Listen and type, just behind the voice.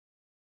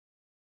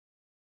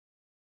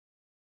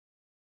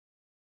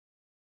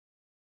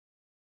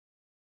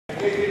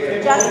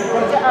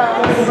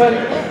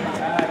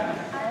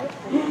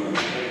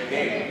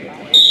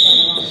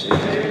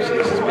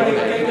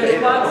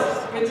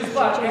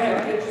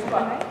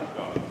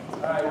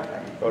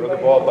Go to the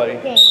ball, buddy.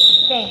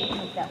 Stay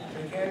with us.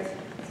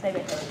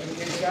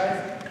 Guys,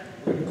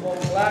 we're going to call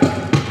black,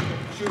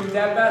 shooting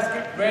that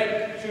basket,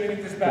 red, shooting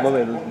this basket. Yeah,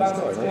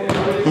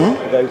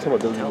 you're talking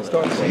about losing the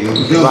start. Here we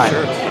go. Right.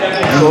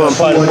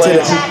 Elmsford to the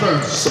first.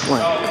 What's the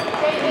plan?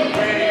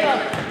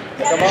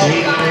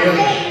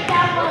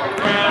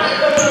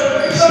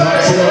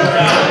 Starts it off.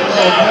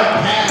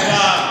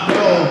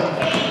 No.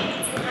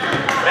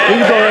 Here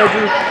you go,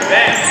 Andrew.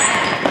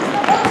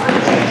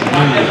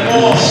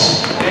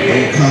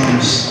 Here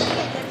comes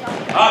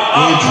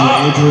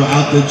Andrew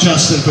out to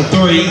Justin for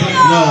three.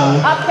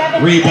 No.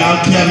 Rebound,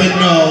 Kevin.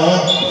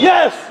 No.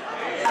 Yes!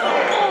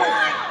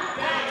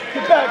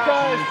 Get back,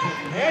 guys.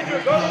 Andrew,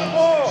 go to the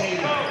ball.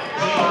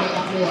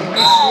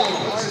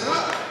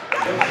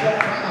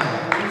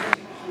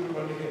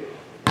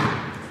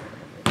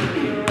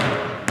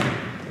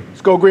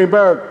 Let's go,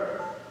 Greenburgh.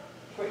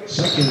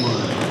 Second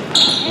one.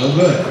 No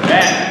good.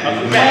 Wait.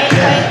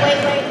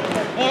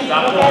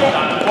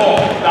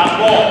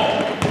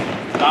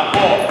 Stop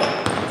ball.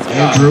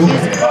 Andrew.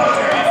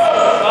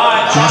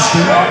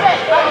 Justin.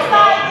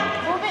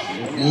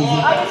 Move it.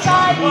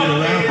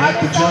 Around, back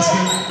to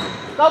Justin.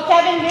 Go,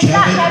 Kevin.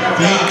 Kevin,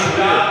 fake.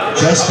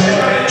 Justin,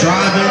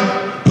 driving.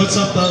 Puts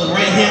up the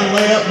right-hand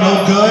layup. No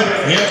good.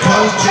 Here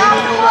comes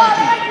Jimmy.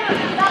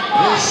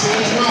 This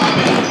is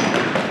Robin.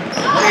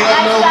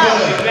 Layup, no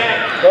good.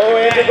 Go,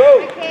 Andrew, go.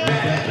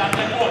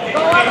 Go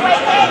all the way,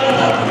 Kane.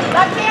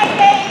 Left hand,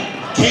 Kane.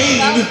 Kane,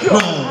 no.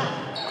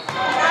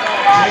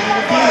 Kane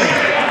again.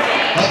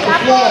 Up the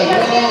floor,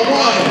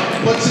 one-on-one.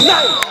 Puts it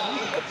out.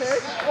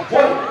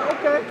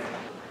 Okay.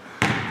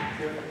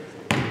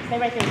 Stay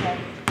right there,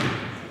 Kane.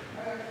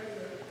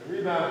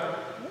 Rebound.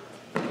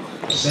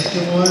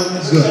 Second one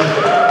is good.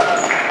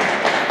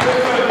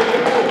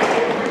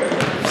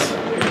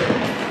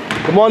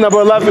 Come on,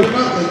 number 11.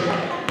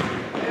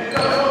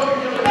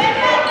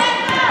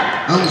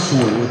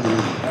 Elmsford with the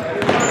lead.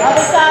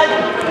 Other side.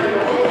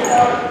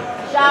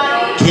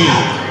 Shot.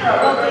 Kane.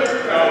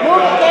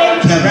 Move it, Kane.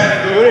 Kevin.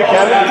 Do it,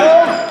 Kevin.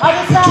 Move.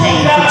 Other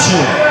Kane side. for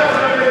two.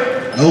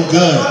 No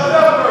good.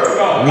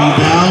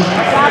 Rebound.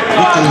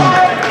 Nicola.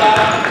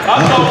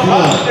 Up the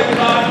floor.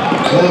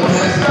 Going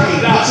past the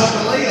Kane. Puts up the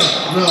layup.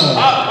 No.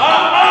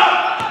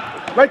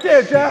 Right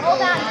there, Jack.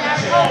 Hold on, Jack.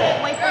 Hold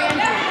it. Wait for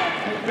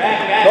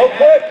Andrew. Go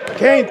quick.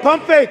 Kane,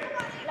 pump fake.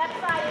 Left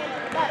side,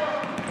 Andrew.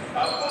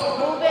 Left.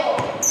 Move it.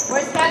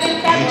 Where's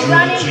Kevin? Kevin Andrew,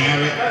 running.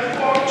 Jarrett.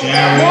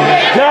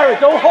 Jared,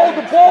 don't hold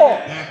the ball.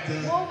 Back to.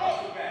 Move it.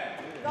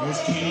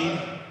 There's Kane.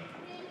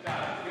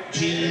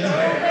 Gene.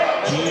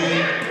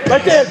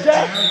 Right there,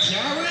 Jack.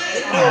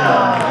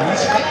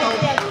 Jarrett.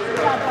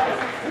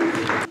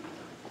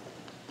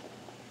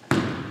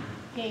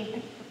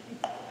 Kane.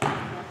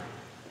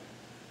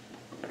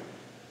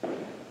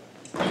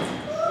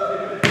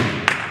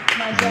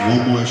 Come on, Jared.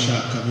 One more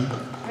shot coming.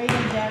 Right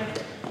in,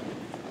 Jared.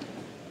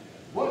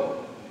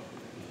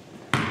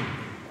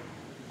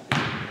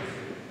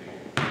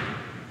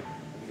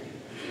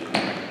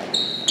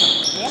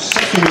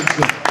 Second one's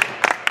good.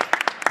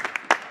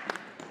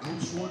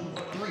 Elmsford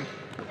 3.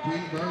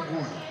 Greenburgh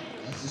 1.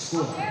 That's the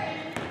score. 4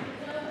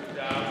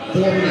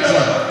 minutes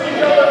left.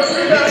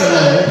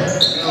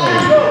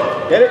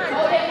 Nicola. Get it?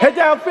 Head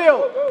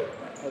downfield.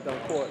 Head down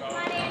court.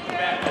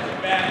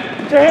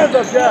 Put your hands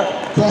up, Jack.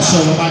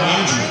 Crossover by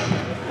Andrew.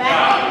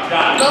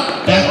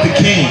 Back to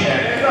Kane.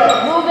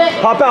 Move it.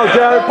 Pop out,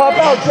 Jared. Pop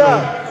out,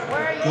 Jack.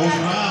 Goes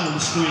around the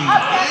screen.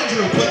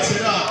 Andrew puts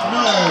it up.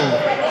 No.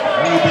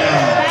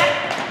 Rebound.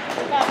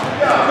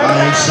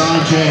 By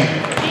Sanjay.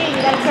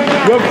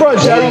 You're in front,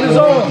 Jared. In the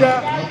zone,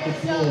 Jack. Up the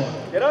floor.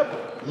 Get up.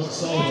 Looks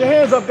Put over. your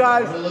hands up,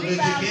 guys. Relevant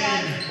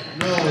again.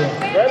 No.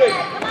 Ready?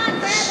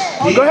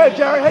 Go ahead,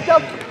 Jared. Head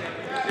down.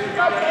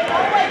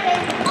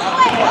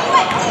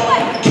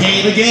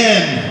 Kane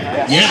again.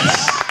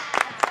 Yes.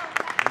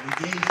 And the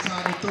game's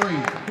tied at 3.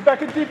 Get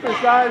back in defense,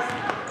 guys.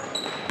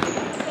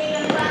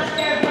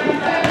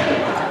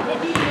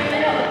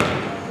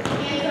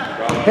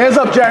 Hands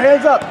up, Jared.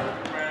 Hands up.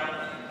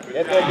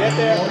 Get there. Get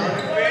there.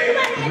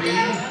 3.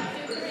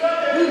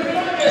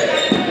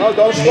 No,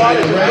 don't squat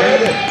it.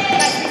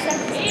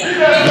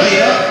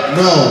 Layup.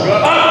 No.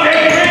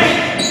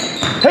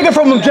 Take it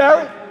from him,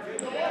 Jared.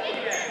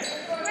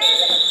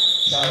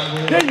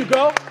 There you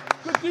go.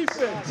 Good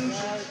defense.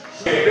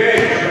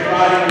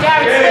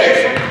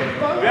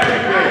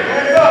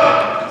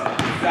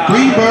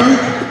 Greenburgh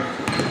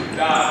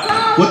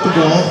with the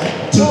ball.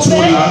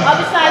 2:20 left.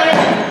 Other side.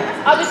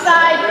 Other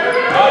side.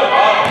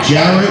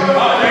 Jared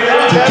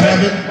to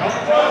Kevin.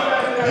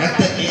 Back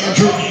to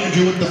Andrew.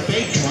 Andrew with the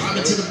fake.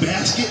 Driving to the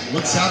basket.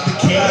 Looks out to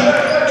Kane.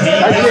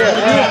 Kane Right down there.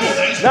 to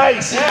Kevin.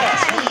 Nice. There you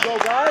go,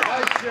 guys.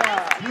 Nice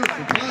job.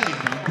 Beautiful play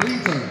from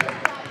Greenburgh.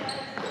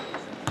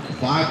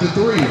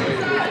 5-3.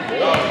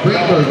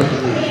 Greenburgh with the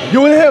lead. You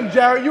and him,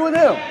 Jared. You and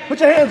him. Put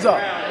your hands up.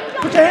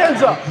 Put your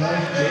hands up.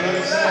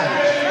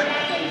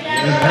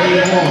 There's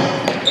Ray Vaughn.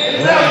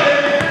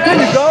 There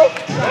you go.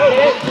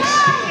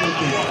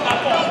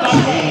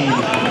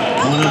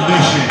 On a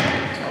mission.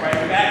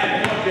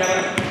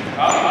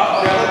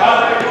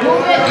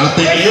 Out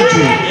there,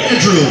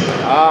 Andrew.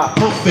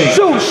 Perfect.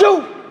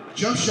 Shoot.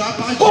 Jump shot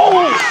by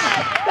Boom.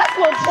 That's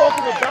what I'm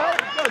talking about.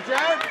 Go,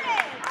 Jared.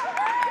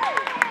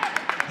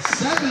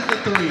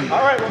 7-3.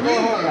 All right, we're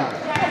going home now.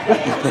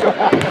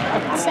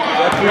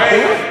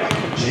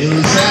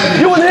 Jalen Savage.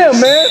 You and him,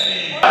 man.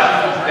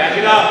 Stack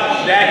it up.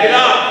 Stack it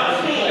up.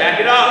 Stack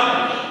it up.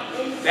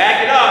 Stack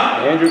it up.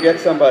 Andrew, get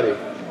somebody. 1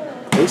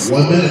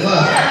 minute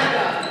left.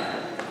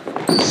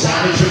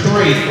 Savage for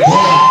 3.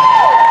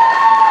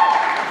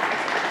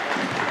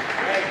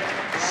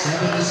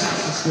 7-6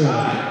 to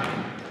score.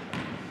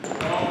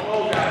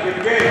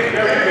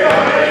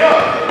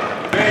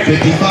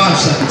 55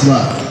 seconds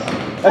left.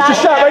 That's your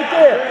shot right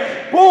there.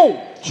 Boom.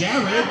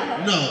 Jared,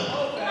 no.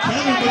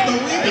 Kevin with the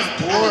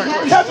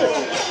rebound. Kevin.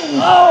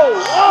 Oh.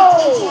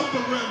 Off the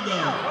rim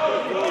though.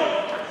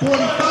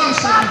 45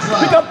 seconds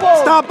left. Pick up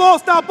ball.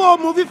 Stop ball.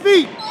 Move your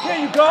feet. There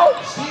you go.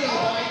 Go.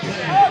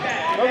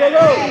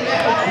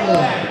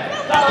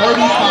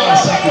 35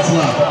 seconds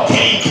left.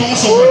 Kane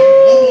crossover.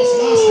 Almost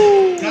lost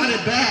it. Got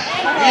it back.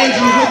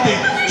 Andrew with it.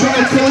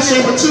 Trying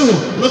crossover too.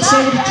 Looks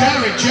over to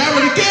Jared.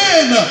 Jared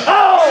again.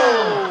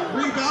 Oh.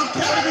 Rebound.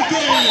 Kevin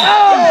again.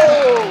 Oh.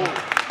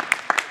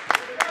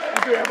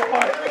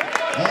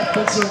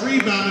 Offensive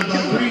rebounded by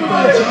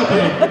Greenburgh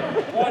jumping.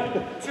 1,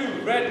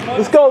 2, red.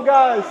 Let's go,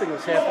 guys. I think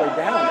it's halfway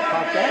down.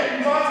 Pop that.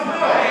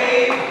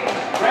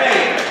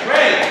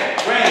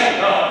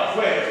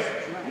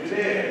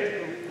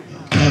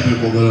 Kevin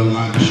will go to the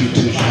line to shoot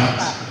 2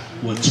 shots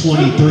with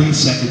 23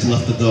 seconds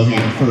left to go here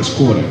in the first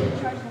quarter.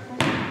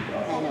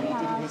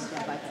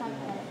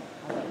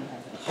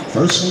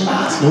 First one,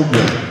 that's no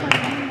good.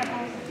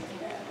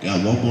 Got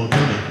one more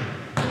coming.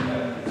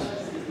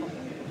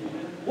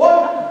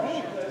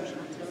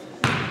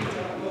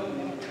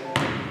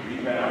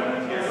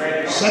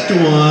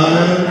 Second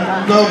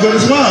one, no good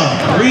as well.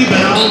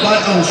 Rebound by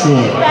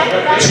Elmsford.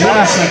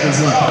 20 seconds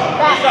left.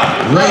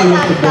 Ray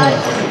with the ball.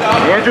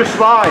 Andrew,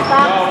 slide.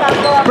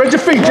 Spread your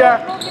feet, Jack.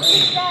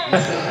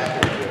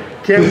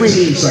 Can't 15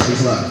 reach.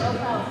 seconds left.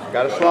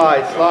 Gotta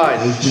slide.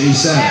 There's Jay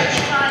Savage.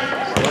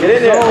 Get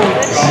in there.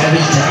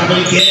 Savage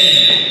driving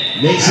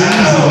again. Makes it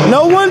easy.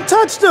 No one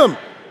touched him.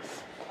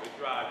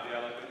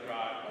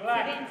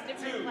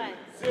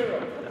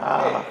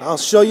 I'll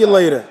show you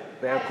later.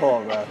 Bad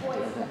call, Ralph.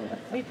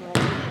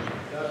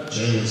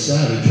 Jalen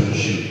Savage will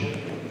shoot.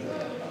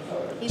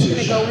 He's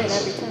going to go in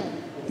every time.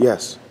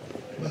 Yes.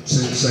 About 10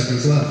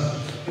 seconds left.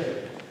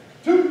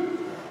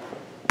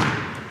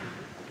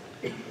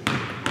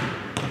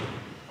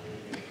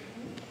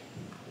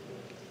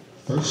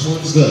 First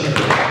one's good.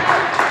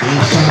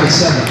 Game's tied at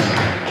 7 now.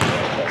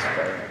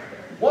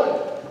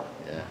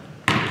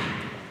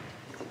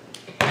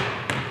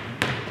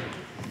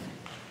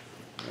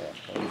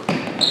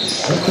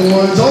 Second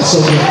one's also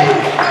good.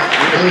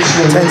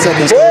 10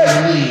 seconds.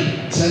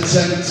 10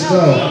 seconds to go.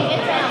 8,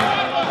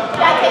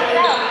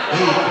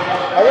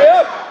 Hurry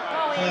up.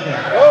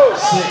 7,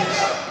 6,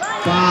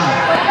 5,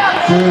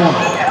 4,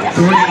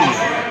 3,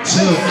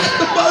 2. At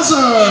the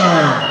buzzer.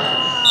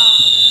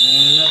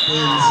 And that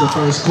ends the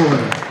first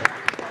quarter.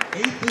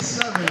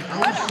 8-7.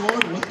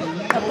 Elmsford with the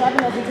lead. Kevin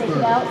doesn't take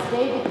it out.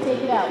 David,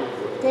 take it out.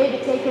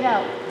 David, take it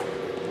out.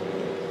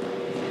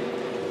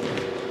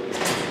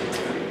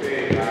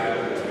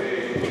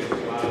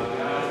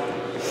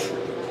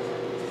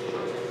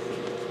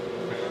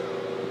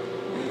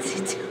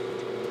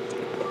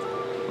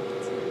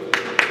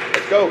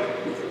 Let's go.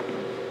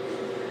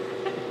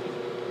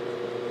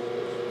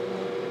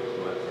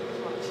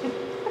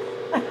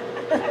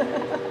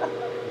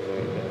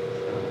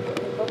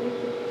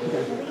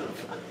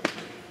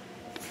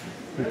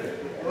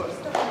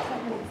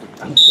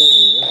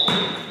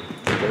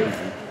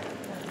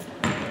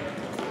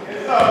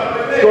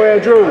 Go,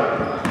 Andrew.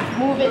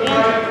 Move it in.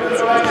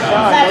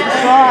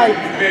 Slide.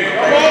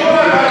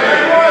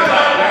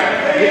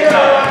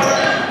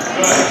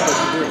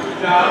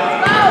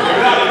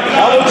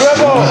 Double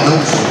dribble.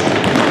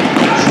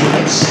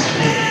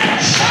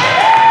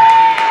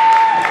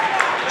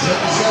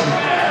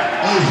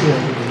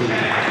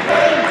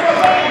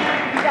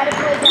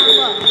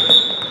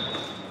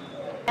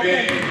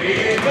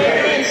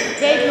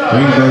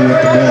 Greenburgh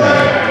with the ball.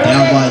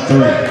 Down by 3.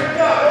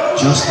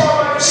 Justin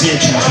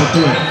Sanchez for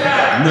 3.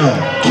 No.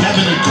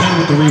 Kevin and Ken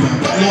with the rebound,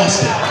 but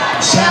lost it.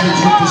 Savage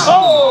with the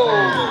steal.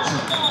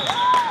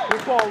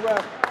 Good ball,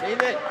 ref.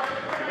 David,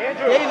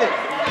 Andrew. David,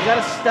 you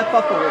gotta step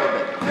up a little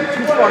bit. You're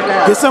too far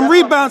down. Get some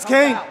rebounds,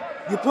 Kane.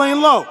 You're playing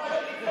low.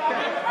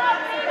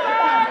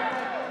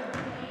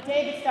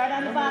 David, start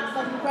on the box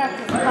like you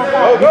practice.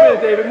 Go,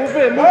 David. Move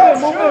in. There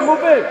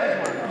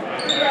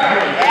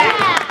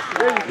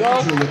you go.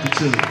 Andrew with the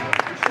 2.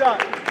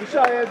 Good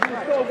shot, Andrew.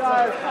 Let's go,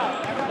 guys.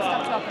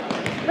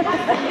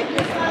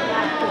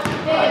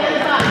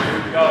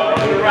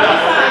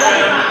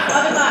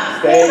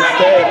 Stay.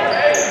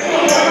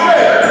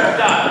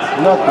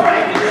 Nothing.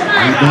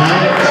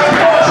 Rebound.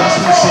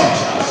 Justin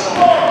Sanchez.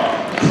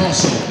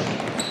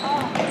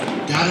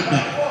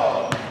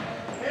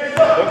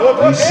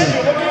 Reset.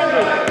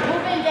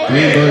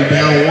 Greenburgh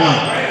down 1.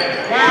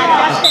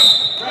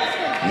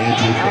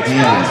 Andrew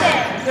again.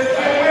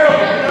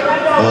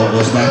 Ball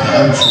goes back to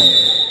Elmsford.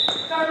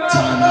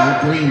 Timeout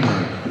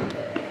Greenburgh.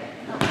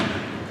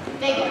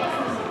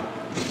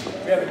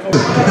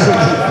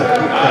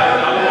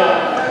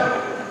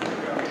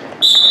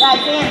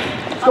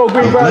 Let's go,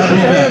 Greenburgh. Put your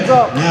hands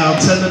up. Now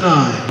 10-9.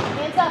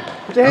 Hands up.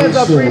 Put your hands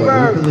up,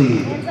 Greenburgh. With the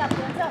lead. Hands up.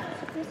 Hands up.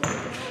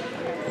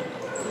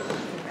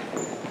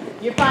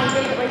 You're fine,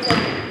 David. Right there.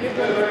 You're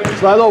good.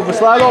 Slide over,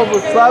 slide over,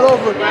 slide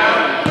over. Ray,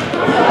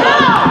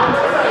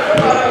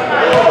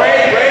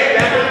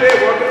 that's it.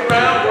 Work it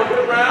around.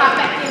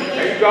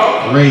 There you go.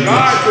 Ray.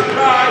 Guard, good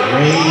guard.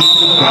 Ray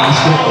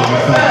basket on the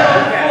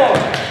foul.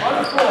 On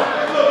the floor.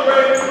 Look,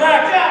 Ray.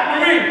 Relax.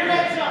 Green.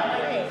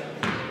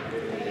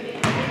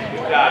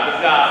 Good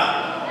job.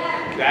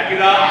 Back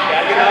it up.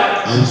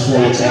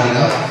 Elmsford take it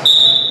up.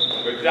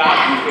 Good job,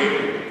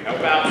 David. Help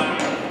out.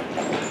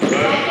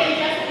 Good.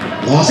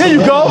 Lost There the you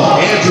go. ball.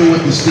 Andrew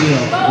with the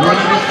steal.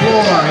 Running the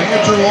floor.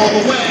 Andrew all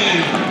the way.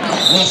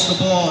 Lost the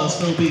ball. It'll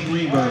still be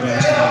Greenburgh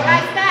basketball.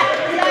 Guys, back.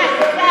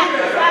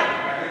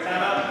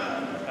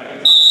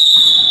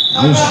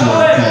 Elmsford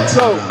called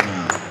timeout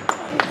now.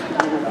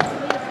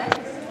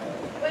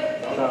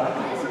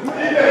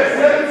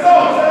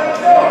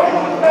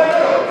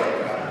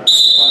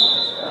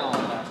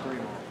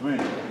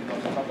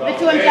 Give it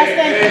to him,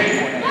 Justin.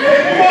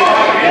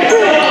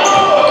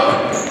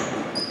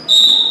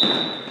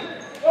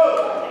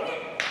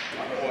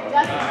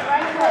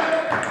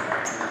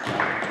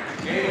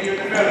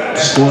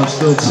 Score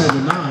still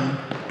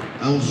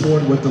 10-9.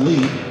 Elmsford with the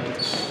lead.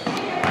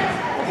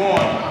 Come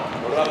on.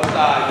 Go to the other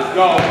side. Let's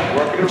go.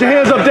 Work it Put your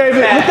hands up,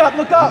 David. Look up,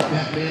 look up.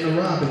 Batman to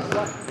Robin.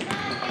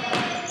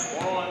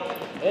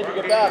 Andrew,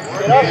 get back.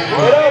 Get up,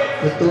 get up.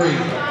 For 3.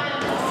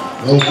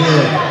 No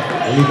good.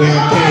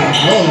 Rebound King.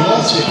 Oh,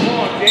 lost it. Come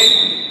on, Jake.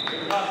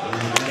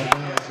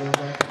 Going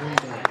back to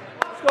Greenburgh.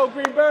 Let's go,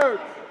 Greenburgh.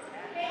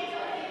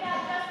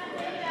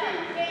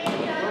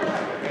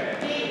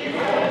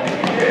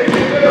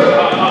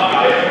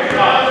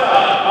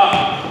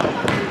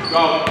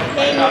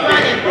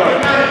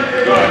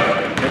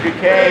 Look at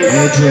Kay.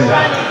 Andrew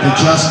and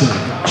Justin.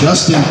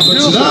 Justin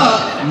puts it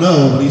up. No,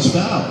 but he's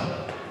fouled.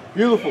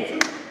 Beautiful.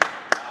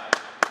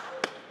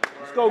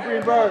 Let's go,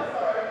 Greenburgh.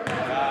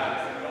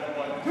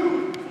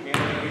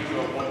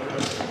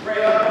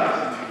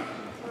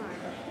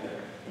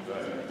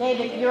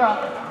 David, you're up.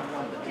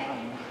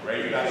 Ray,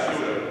 you got to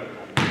shoot it.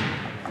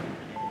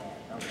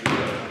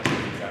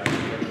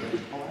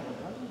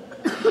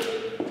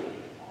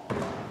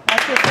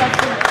 That's it,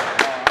 Justin.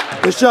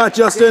 Good shot,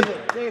 Justin.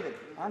 David,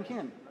 on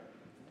him.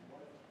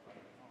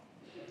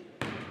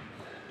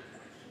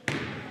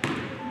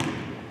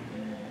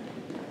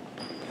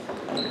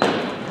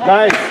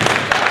 Nice.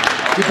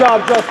 Good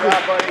job, Justin.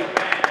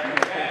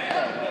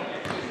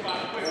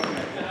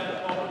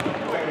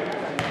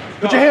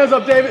 Put your hands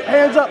up, David.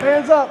 Hands up,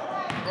 hands up.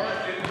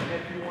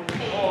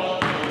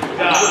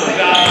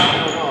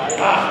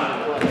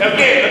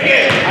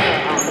 Again.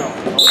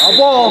 Our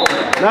ball.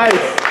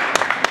 Nice.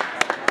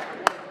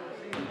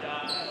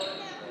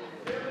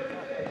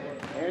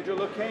 Andrew,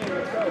 look, Kane,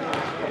 let's go.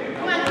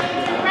 Come on,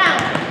 David, turn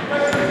around.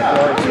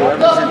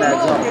 Whoever's in that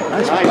zone.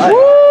 Nice play. Woo!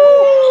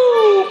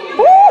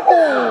 Woo!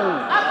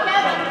 Up,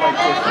 Kevin.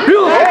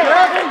 Beautiful.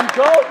 There you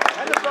go.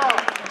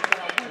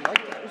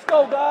 Let's go,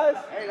 guys.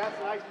 Hey, that's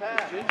a nice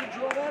pass. Did you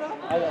draw that up?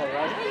 I know,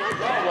 right?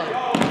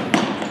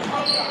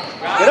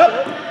 Get up.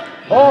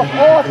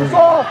 Off, it's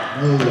off.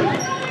 Oh.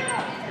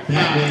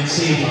 Batman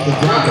saved it. The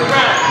Robin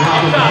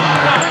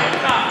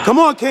behind. Come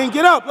on, Kane,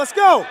 get up. Let's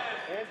go.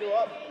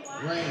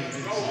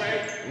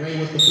 Ray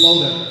with the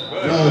floater.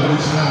 No,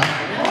 he's not.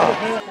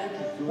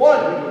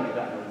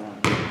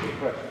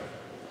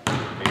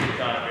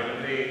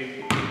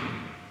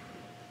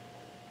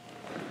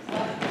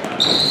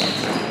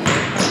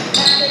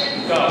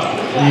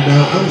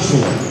 Rebound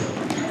Elmsford.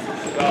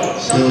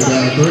 Still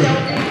down 3.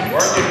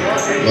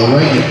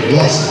 Reagan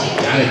lost it.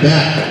 Got it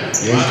back.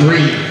 There's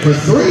Green for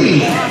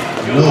 3.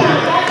 No.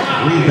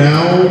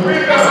 Rebound.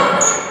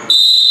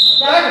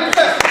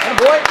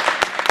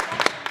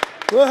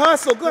 Good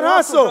hustle, good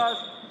hustle.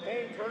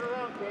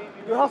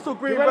 Good hustle,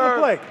 Greenburgh.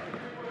 Play.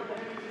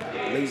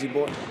 Lazy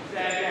boy.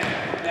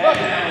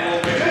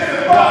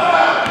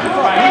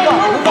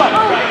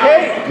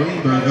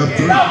 Greenburgh up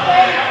 3.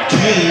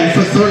 Kane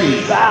for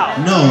 3.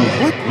 No.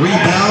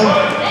 Rebound.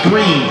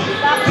 Green.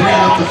 Green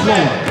up the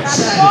floor.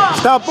 Savage.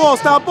 Stop ball,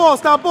 stop ball,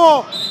 stop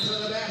ball. To the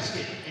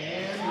basket.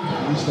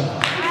 And we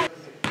stop.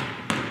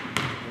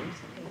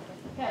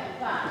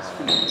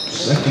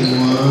 Second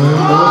one.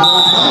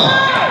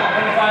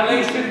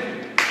 Violation.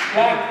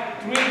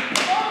 Back 3.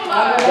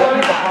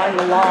 Behind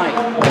the line.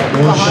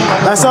 One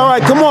shot. That's all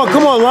right. Come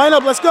on, line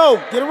up. Let's go.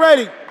 Get it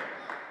ready.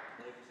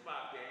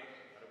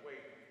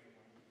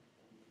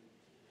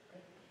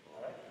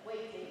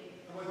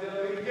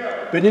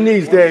 Bend your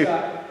knees, Dave.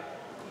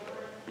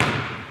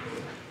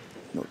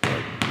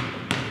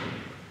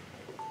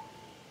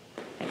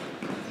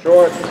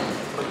 Short.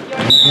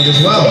 Good as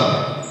well.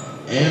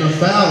 And a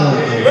foul on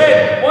them.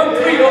 Red,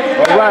 1-3, don't get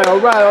back. All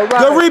right.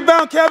 Good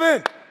rebound,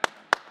 Kevin.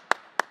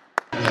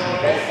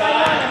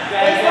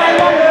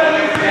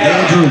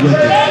 Andrew with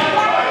it.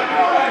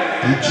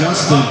 And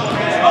Justin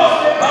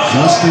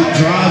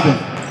driving,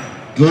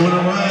 going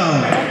around,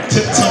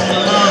 tiptoeing the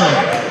line,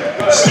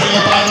 still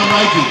by the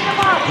Mikey.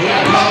 Here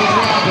comes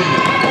Robin,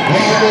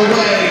 all the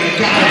way,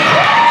 got it.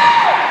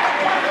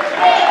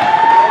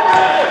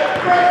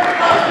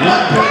 1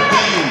 point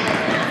game,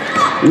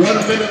 1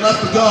 minute left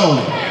to go.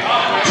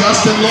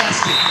 Justin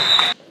lost it.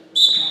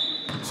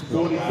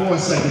 44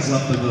 seconds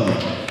left to go.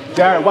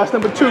 Jared, watch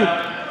number 2.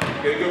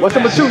 What's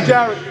number 2,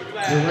 Jared?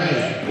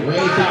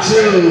 Ray for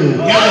 2.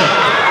 Got it.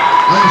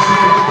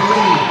 Elmsford with the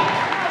lead.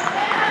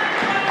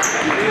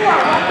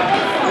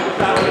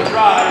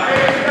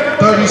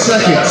 30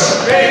 seconds.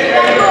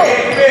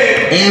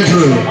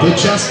 Andrew to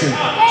Justin.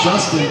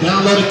 Justin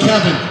down low to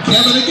Kevin.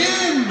 Kevin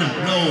again.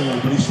 No,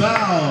 but he's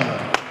fouled.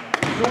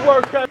 Good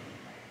work, Kevin.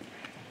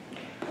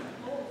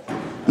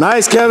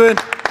 Nice, Kevin.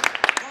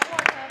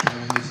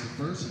 Kevin hits the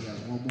first. He has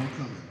 1 more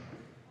coming.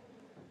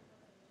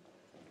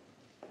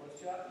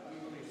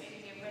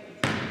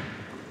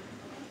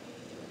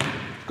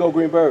 Let's go,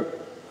 Greenburgh.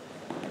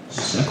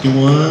 Second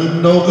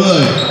one, no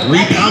good.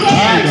 Rebound,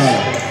 Canada.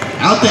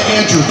 Out to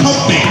Andrew. Pump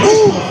fake.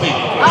 Pump fake.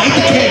 Back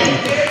to Kane.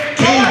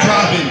 Kane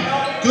driving.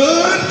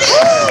 Good.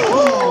 Yes.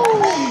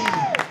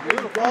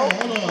 Oh,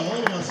 hold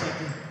on a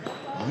second.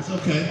 Oh, it's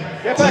okay.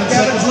 Get 10 back,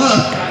 seconds Kevin.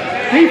 left.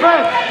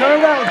 Defense, turn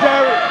around,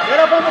 Jared. Get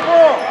up on the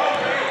ball.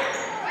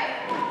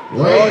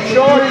 Ray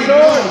short.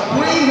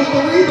 Green with the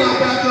rebound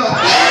back up.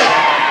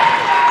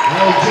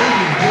 Oh,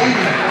 Jamie.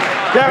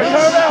 Jared,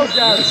 turn around,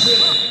 Jared.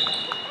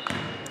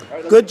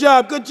 Good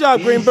job,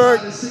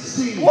 Greenburgh.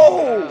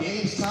 Whoa.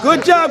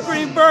 Good job,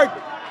 Greenburgh.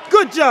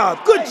 Good job.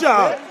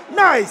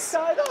 Nice.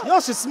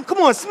 Y'all should, come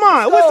on,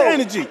 smile. What's the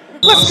energy?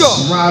 Let's go.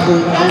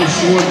 Rival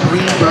Elmsford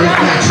Greenburgh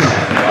matchup.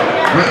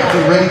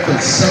 Ready for the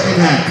second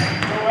half.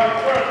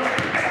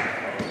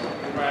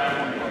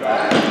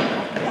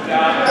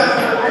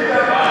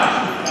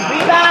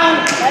 Rebound.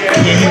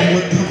 Kane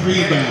with the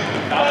rebound.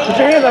 Put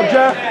your hand up,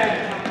 Jared.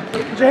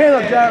 Put your hand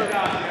up, Jared.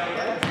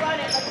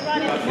 Let's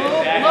run it.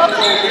 Move.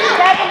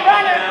 Kevin,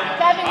 runner.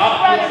 Kevin,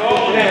 runner.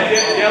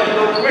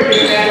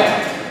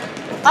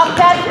 Up,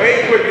 Kevin.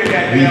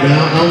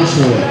 Rebound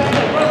Elmsford.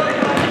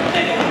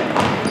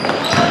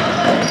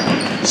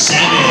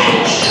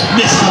 Savage.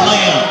 Missed the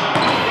layup.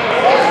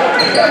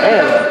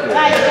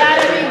 Right, got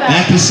a rebound.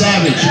 Back to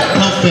Savage.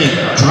 Pump fake.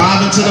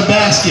 Driving to the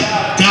basket.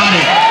 Got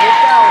it.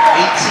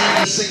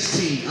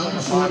 18-16.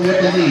 Elmsford with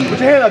the lead. Put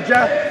your hand up,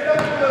 Jared.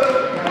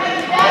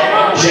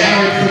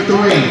 Jared for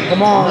 3.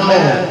 Come on,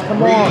 man.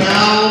 Come on.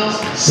 Rebound,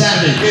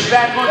 Savage. Get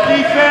back on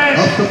defense.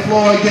 Up the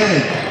floor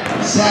again.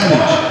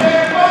 Savage.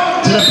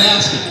 To the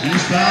basket.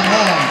 He's fouled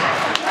hard.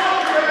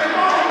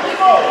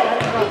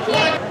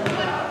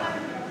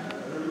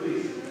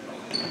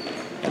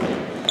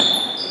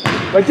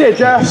 Right there,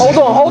 Jared.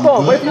 Hold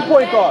on. Wait for your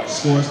point guard.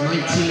 Scores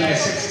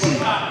 19-16.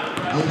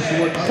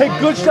 Elmsford up Take by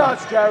good 4.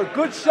 shots, Jared.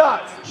 Good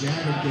shots.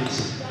 Jared gets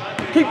it.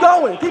 Keep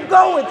going. Take them.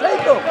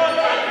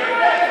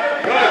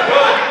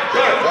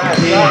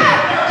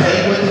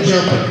 Kane with the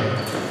jumper.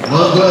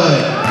 No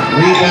good.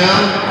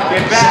 Rebound.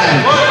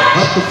 Savage.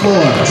 Up the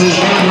floor to his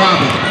man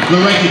Robin.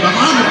 Lorecki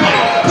behind the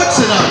back. Puts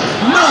it up.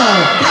 No.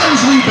 That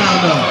was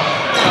rebound up.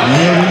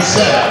 And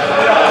reset.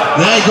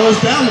 Now he goes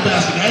down the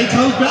basket. Now he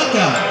comes back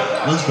out.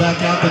 Looks back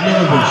out to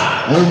Milovich.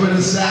 Over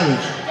to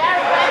Savage.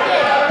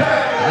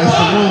 That's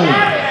the room.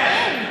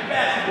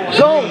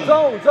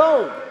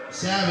 Zone.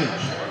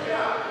 Savage.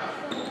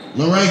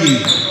 Lorecki.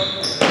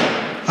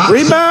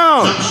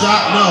 Rebound. Jump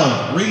shot, no.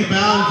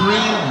 Rebound,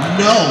 Green,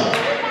 no.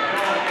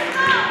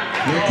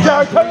 Here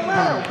Jared, comes turn Green.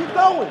 around. Keep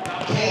going.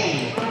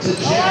 Kane to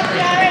Jared.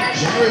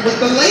 Jared with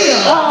the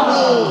layup.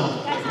 No.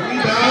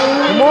 Rebound.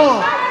 Come on.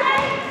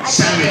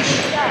 Savage.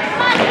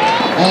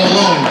 All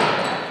alone.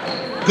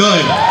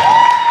 Good.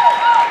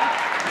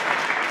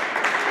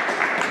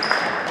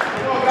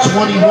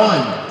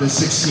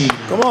 21-16.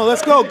 Come on,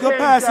 let's go. Good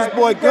passes,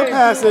 boy. Good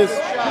passes.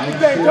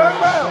 Turn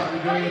around.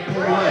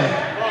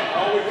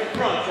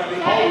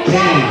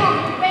 Kane.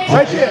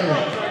 Right there.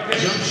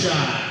 Jump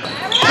shot.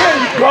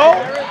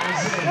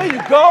 There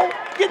you go.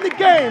 Get in the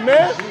game,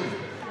 man.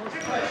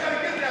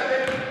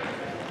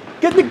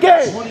 Get in the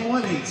game.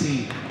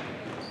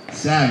 21-18.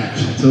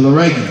 Savage to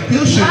Lorecki.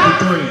 He'll shoot for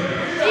 3.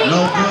 No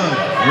good.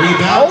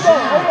 Rebound.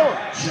 Hold on.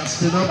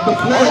 Justin up the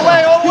floor.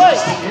 All the way.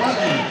 Justin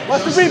running.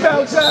 Watch the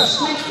rebound, Jack.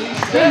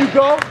 There you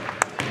go.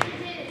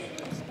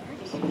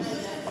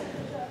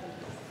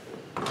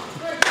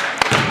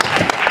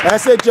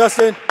 That's it,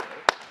 Justin.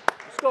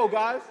 Let's go,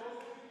 guys.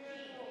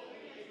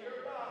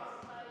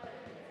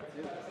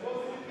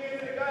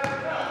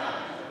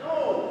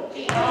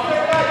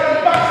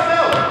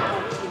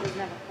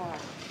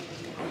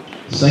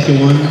 Second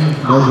one,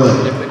 no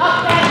good.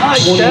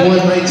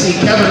 21-19.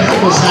 Kevin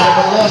almost had it,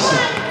 but lost it.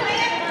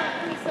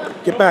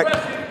 Get back.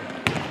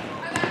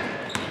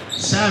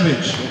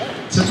 Savage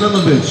to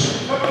Milovich.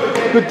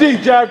 Good D,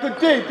 Jared. Good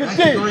D.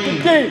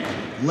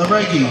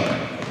 Lorecki.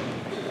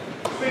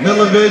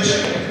 Milovic.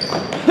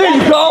 There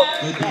you go.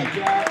 Good defense.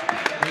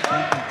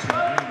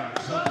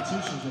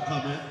 Substitutions will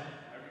come in.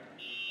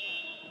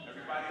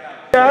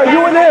 Yeah, you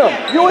and him.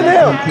 You and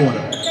him.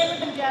 Quarter. Stay with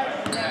him, Jeff.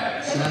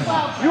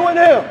 You and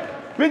him.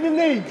 Bend your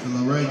knees. To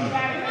Lorraine.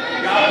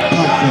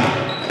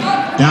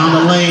 Pump down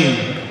the lane.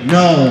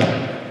 No.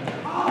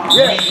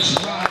 Yeah.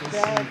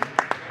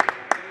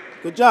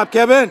 Good job,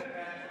 Kevin.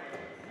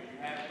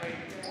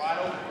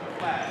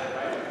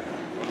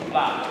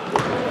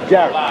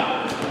 Jared,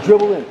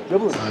 dribble in.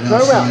 Turn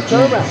around.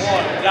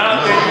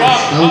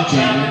 No,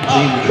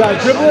 Jamie. Gotta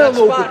dribble in a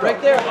little bit.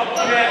 Right there.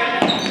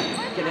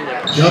 Get in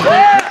there. Jump in.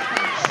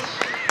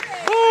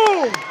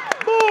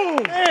 Boom.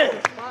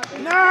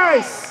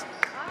 Nice.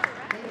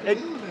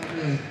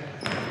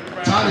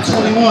 Tied at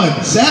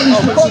 21. Savage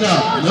puts it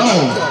up. No.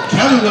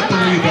 Kevin with the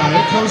rebound.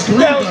 Here comes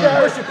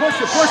Greenburgh. Push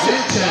it.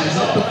 Sanchez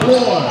up the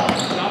floor.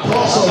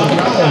 Crossover. No.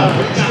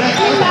 Brings it back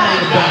up behind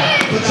the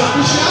back. Puts up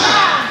the shot.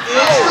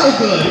 It's no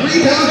good.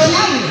 Rebound,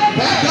 Gene.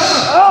 Back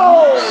up.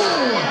 Oh!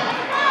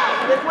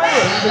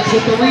 Savage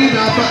with the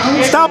rebound for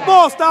Elmsford. Stop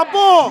ball. 30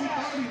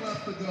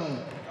 left to go.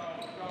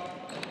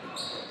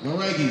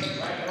 Loregi.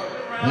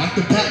 Back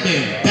to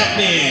Batman.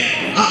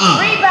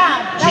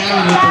 Rebound. Jared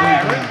with the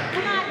rebound.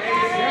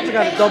 You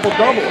got a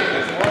double-double.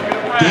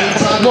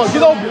 Come on,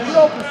 get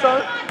open,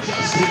 son.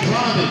 Justin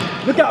driving.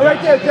 Look out,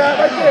 right there, Jared,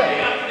 right there.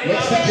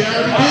 Looks to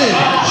Jared again.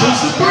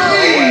 Shoots the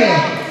three.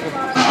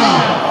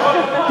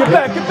 Get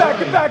back.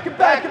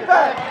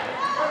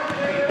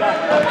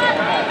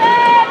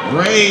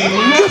 Ray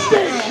lost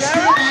it.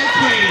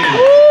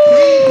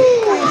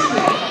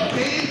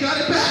 Kane got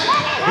it back.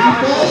 He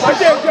falls. Right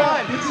there,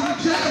 Jared. Gets it to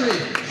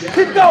Jared.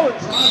 Keep going.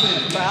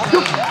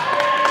 Good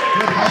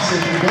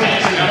hustle from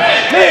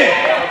both teams.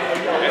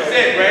 That's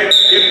it, Ray.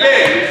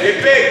 Get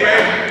big,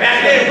 Ray.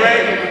 Back in, Ray.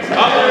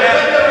 Up on that.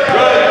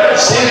 Good.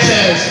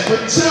 Sanchez for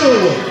two.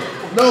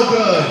 No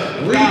good.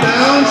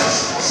 Rebounds.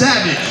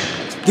 Savage.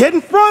 Get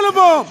in front of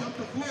him. Jump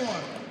the floor.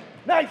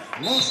 Nice.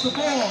 Lost the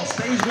ball.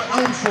 Stays with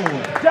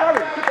Elmsford.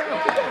 Jared.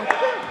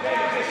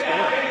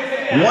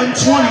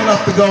 1:20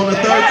 left to go in the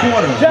third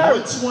quarter.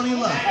 Jared. 1:20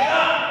 left.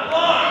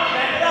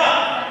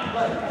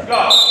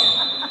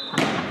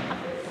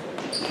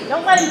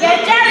 Don't let him get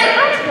it. Jared,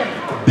 punch him.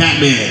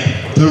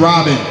 Batman to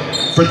Robin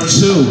for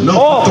two. No,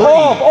 Off, three.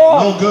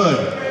 off. No good.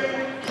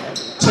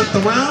 Took the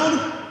round.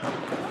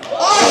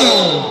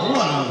 Oh,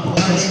 what a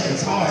play.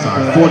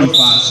 Sorry,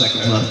 45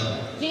 seconds left.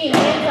 Gene,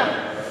 hands up.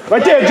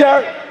 Right there,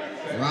 Jared.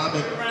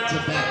 Robin to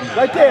Batman.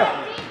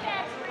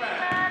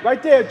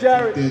 Right there,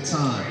 Jared. Their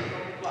time.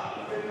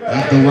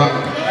 After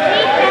Robin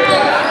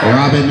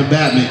to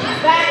Batman.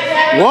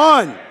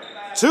 1,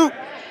 2.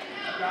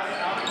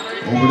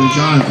 Over to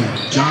Jonathan.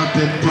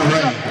 Jonathan to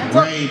Ray.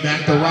 Ray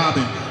back to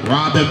Robin.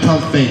 Robin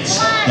pump fakes.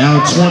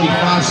 Down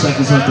 25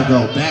 seconds left to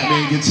go.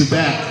 Batman gets it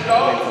back.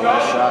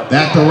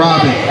 Back to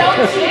Robin.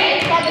 Don't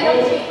cheat.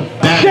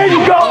 Batman. There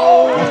you go.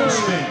 Off the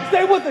spin.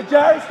 Stay with it,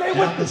 Jared. Stay with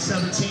Down to it.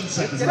 17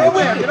 seconds Stay left.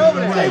 with it.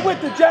 Stay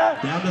with it,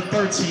 Jared. Down to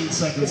 13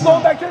 seconds It's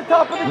going left. back to the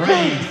top of the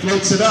Ray key.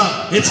 floats it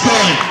up. It's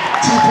good.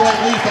 2-point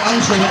lead for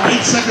Elmsford with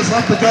 8 seconds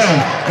left to go.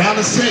 Down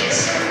to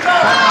 6,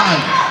 5,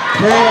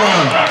 4,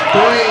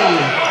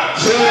 3,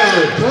 2.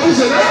 Throws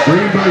it up.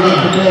 Greenburgh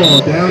with the ball.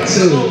 Down 2.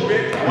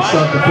 We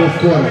start the fourth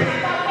quarter.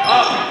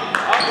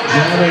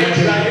 Jared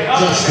to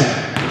Justin.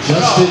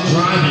 Justin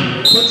driving.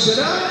 Puts it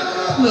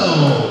up. No.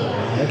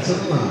 Head to the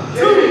line.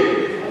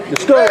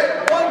 Let's go.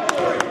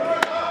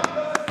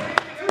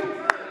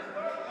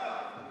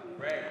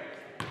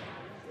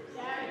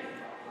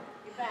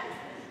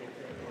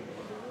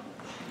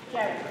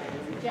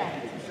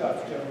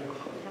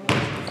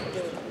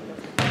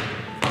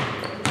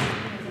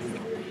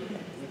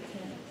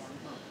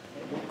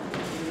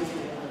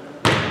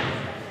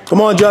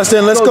 Come on,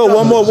 Justin. Let's go.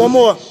 One more.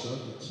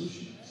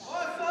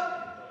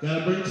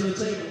 Gotta bring it to the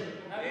table.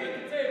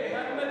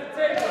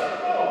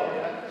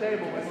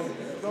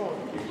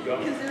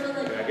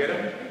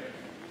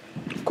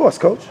 Of course,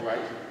 coach.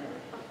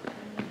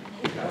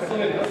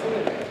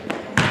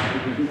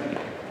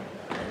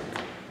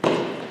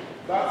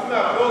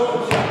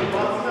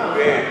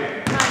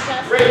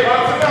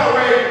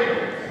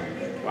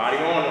 Body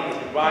on him.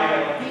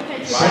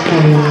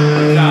 Second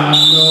one. No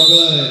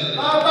good.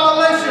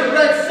 Violation,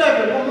 red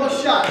 7, one more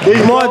shot.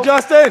 Come on,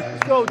 Justin.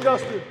 Let's go,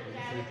 Justin.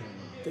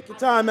 Take your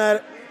time at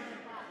it.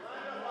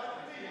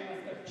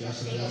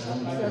 Justin has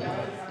one more.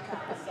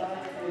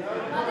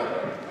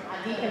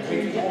 Defense, you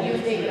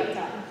and David up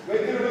top.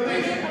 Wait till the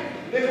release.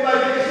 Nikolai,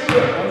 take a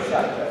shooter. One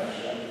shot, Jeff.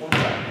 One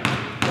shot.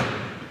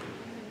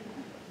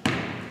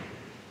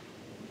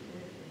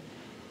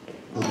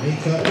 The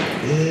makeup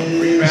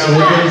is so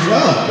good as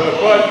well. Good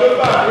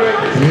fight, Ray.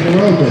 3 in a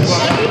row miss.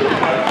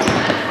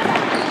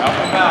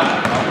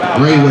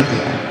 Ray with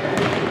it.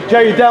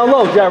 Jerry, you down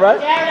low, Jared, right?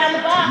 Jared on the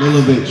box.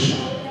 Milovic.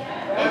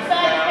 Inside the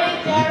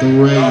paint, Back Jared. to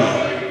Ray.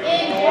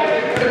 In,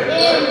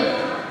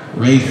 Jared.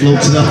 Ray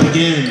floats it up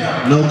again.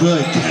 No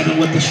good. Kevin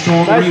with the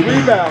strong Nice rebound.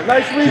 rebound.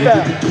 Nice Give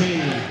rebound. it to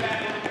Kane.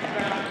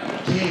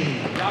 Kane.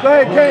 Go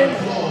ahead, Kane.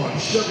 Floor.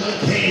 Sugar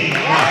Kane.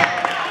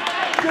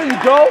 Good There you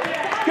go.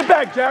 Get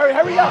back, Jerry.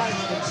 Hurry up.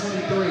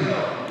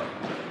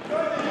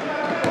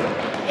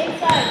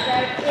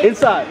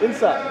 Inside,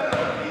 inside.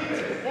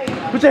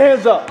 Put your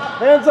hands up.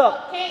 Hands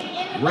up.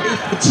 Ready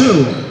for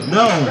two.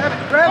 No.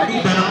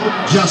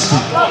 Rebound, Justin.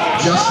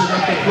 Justin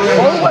up the floor.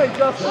 All the way,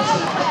 Justin.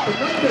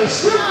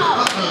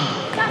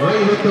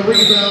 Ready with the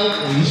rebound.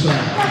 And he's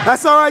fouled.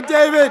 That's all right,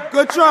 David.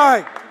 Good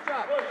try.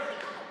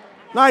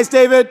 Nice,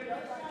 David.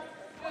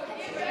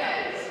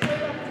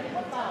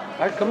 All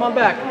right, come on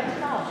back.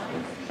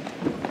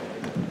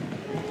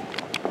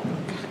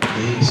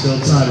 Game still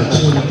tied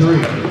at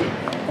 23.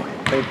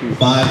 Thank you.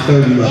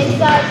 5:30 left.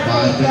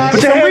 5 minutes.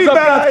 Put your hands up,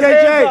 Rebounds, guys.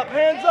 KJ. Hands up.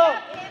 Hands up.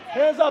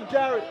 Hands up,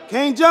 Jared.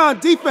 Kane John,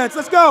 defense.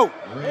 Let's go.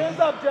 Hands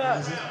up,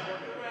 Jared.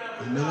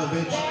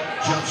 Milovic,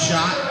 jump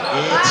shot.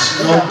 It's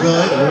no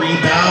good.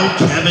 Rebound,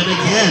 Kevin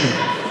again.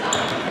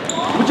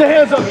 Put your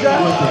hands up,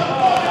 Jared. With it.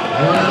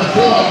 On the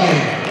floor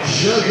again.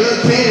 Sugar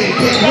King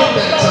can't hit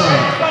that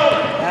time.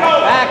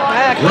 Back.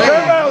 Ray.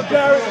 Turn around,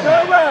 Jared.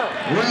 Turn around.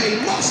 Ray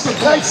lost the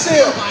ball. Nice Steal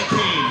steal. by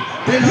King.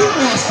 Then he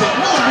lost it.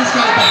 Nobody's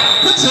got it back.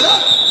 Puts it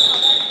up.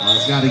 Oh,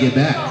 he's got to get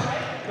back.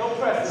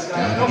 He's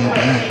got to get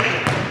back.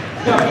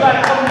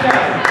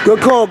 Good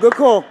call, good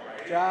call.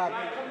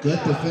 Good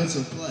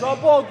defensive play.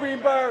 Stop ball,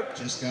 Greenburgh.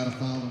 Just got to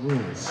follow the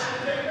rules. I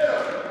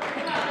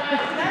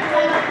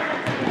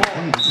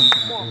need to take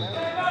that rule.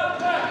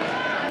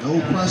 No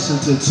pressure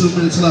until 2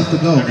 minutes left to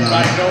go,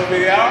 guys.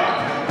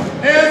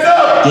 Hands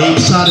up! Game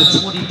shot at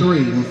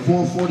 23 with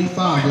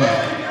 4:45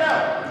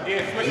 left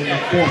in the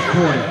fourth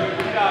quarter.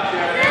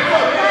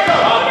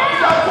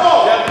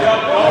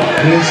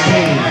 Here's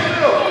Kane.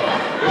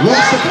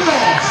 Lost the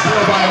ball.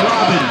 Steal by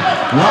Robin.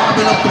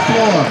 Robin up the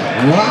floor.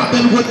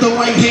 Robin with the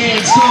right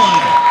hand. Son.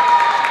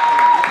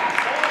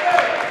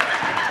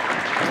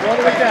 All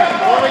the way down.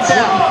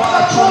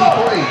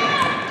 25-23.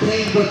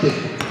 Kane with it.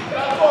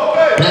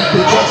 Back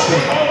to Justin.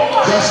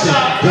 Justin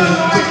to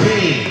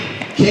Kane.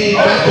 Kane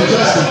back to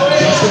Justin.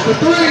 Justin for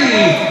three.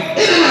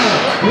 In and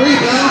out.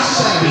 Rebound,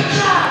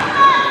 Savage.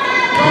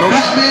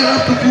 Batman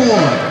up the floor.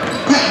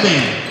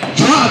 Batman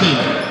driving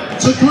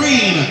to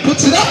Green.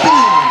 Puts it up and in.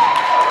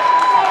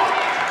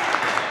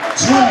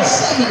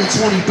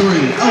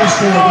 27-23.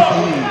 Elmsford with the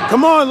lead.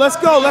 Come on, let's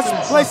go. Let's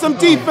play some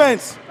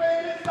defense.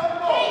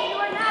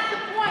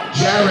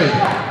 Jared.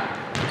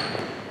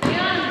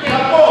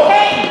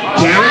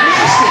 Jared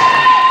lost it.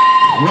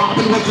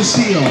 Robin with the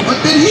steal. But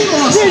then he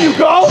lost it. There you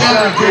go.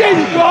 Jared, There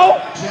you go.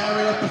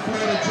 Jared up the floor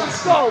to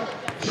Justin. Go.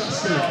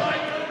 Justin.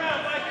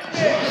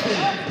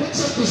 Jared puts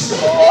up the steal.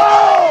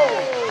 Whoa!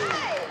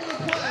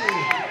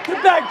 Get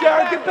back,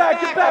 Jared. Get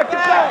back, get back,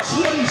 get back.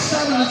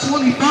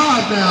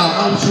 27-25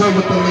 now. Elmsford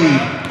with the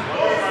lead.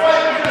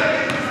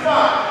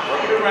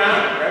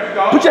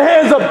 Put your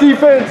hands up,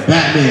 defense.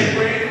 Batman.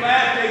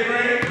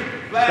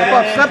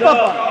 Step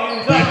up.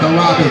 Back to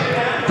Robin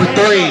for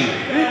three.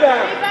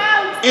 Rebound.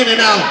 In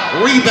and out.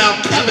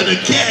 Rebound. Kevin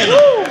again.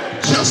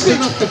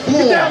 Justin up the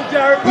floor. Get down,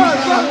 Jared. Run,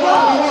 run,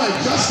 run.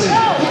 Justin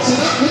puts it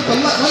up with the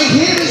right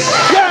hand.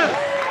 Yes.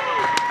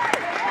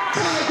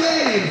 Tie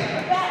game.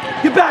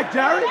 Get back,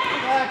 Jared.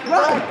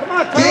 Run. Come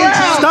on, turn Game around.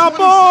 time, Stop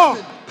ball.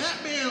 27.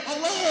 Batman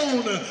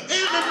alone.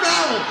 In and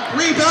out.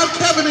 Rebound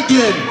Kevin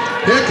again.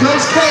 Here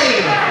comes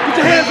Kane. Put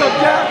your hands up,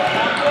 Jared.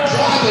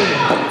 Driving.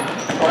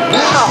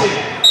 Lost it.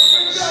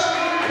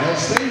 Well,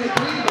 stay with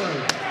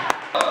Greenburgh.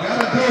 Got a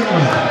good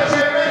one.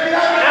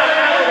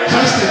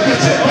 Justin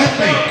gets it.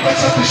 Batman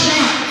puts up the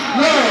shot.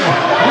 No.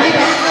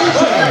 Rebound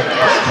Elmsford.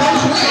 Here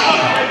comes Ray.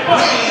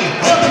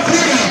 Ray up the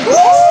field.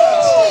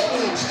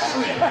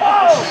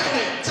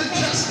 To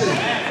Justin.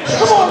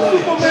 Come on,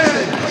 Superman.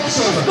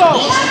 Crossover. Go.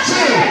 Lost it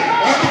two.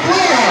 On the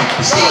floor.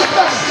 Steal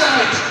back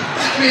side.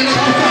 Batman up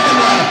the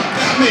floor.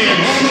 Batman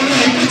all the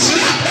way. Puts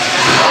it up.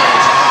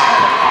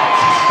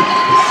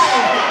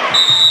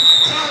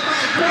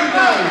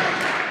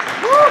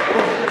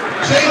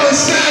 Jalen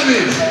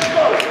Savage.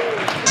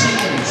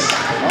 Teams.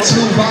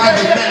 Two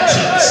rival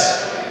matchups.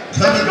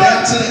 Coming down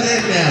to the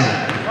end now.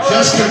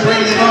 Justin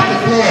bringing it off the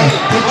floor.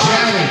 To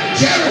Jared.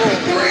 Jared for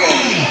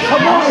three.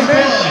 Come on,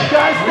 man.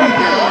 Guys, step in.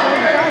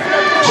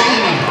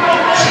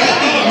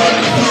 Jamie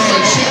running the floor.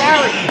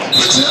 Jamie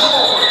puts it up.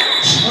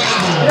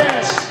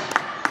 Travels.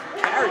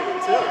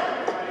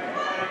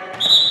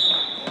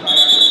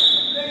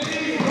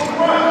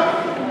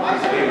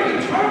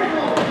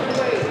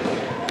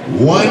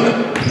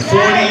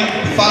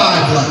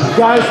 1:45 left.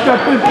 Guys,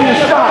 step in for your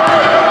shot.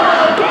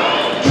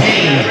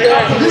 Kane.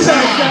 Rebound,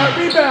 Jared.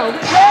 Rebound.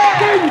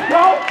 There you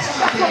go. That's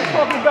what I'm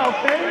talking about,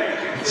 Kane.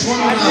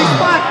 29.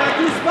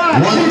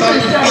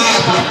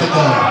 1:35 left to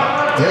go.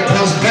 There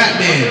comes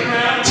Batman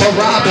to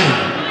Robin.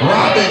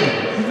 Robin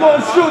He's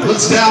going to shoot it.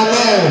 looks down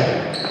low.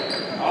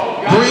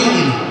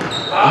 Green.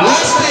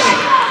 Lost it.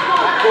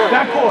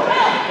 Back court.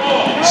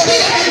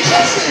 Stay in,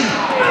 Justin.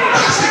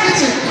 Justin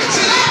gets it. Puts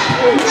it up.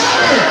 No.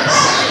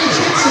 Savage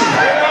gets it.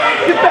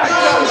 Get back,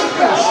 Jared. Get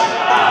back.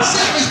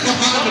 Savage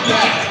behind the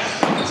back.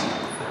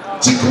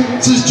 To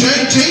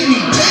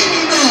Jamie.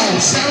 Jamie, no.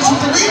 Savage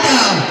with the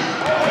rebound.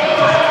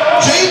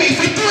 Jamie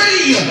for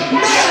three.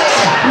 No.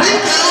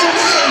 Rebound,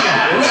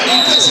 Ray.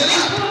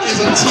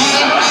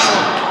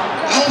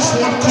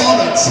 call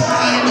a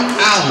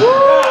timeout.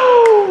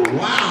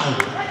 Wow.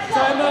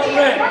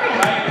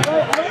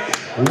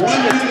 1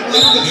 minute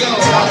left to go.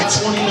 Tied at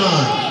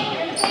 29.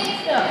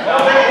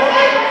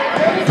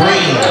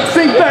 Green.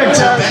 Sink back, to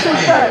Jared. Batman.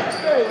 Sink back.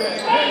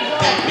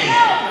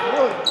 Batman.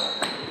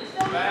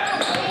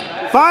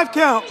 5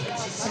 count.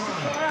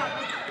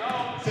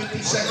 50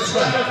 seconds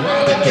left.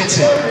 Robin gets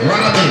it.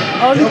 Robin.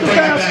 He'll bring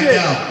it back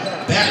out.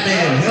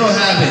 Batman. He'll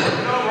have it.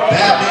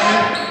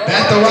 Batman.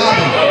 Back to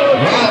Robin.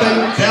 Robin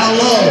down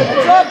low.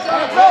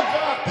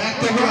 Back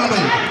to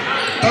Robin.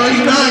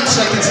 39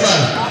 seconds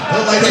left.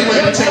 Look like they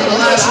might be taking the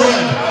last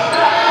one.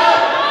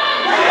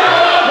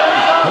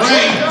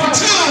 Ray for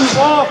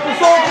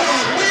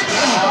 2.